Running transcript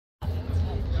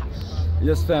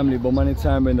Yes, family, Bomani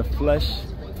Tyehimba in the flesh,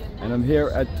 and I'm here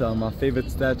at my favorite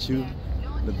statue,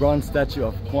 the bronze statue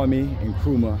of Kwame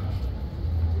Nkrumah,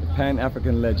 the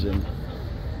Pan-African legend.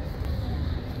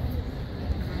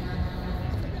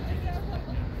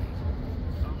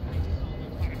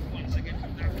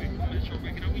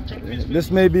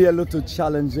 This may be a little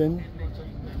challenging,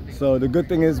 so the good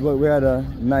thing is we had a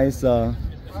nice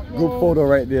group photo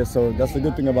right there, so that's the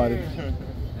good thing about it.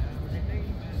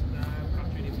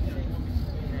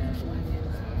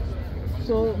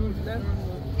 So let's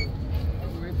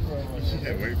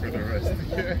wait for the rest.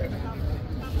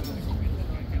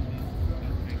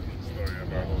 Story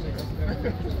about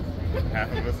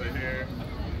half of us are here.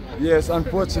 Yes,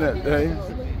 unfortunate, eh?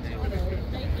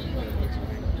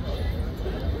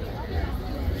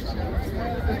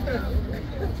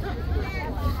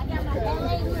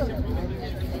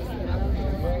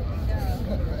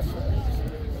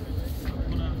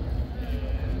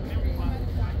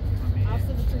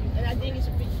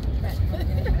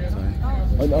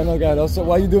 Oh no, God! Also,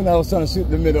 while you doing that, I was trying to shoot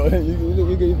in the middle.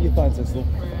 you fine, sister.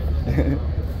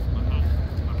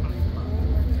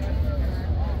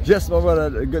 Yes, my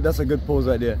brother. Good. That's a good pose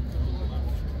right there.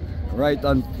 Right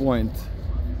on point.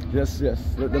 Yes, yes.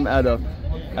 Let them add up.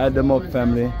 Add them up,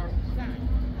 family.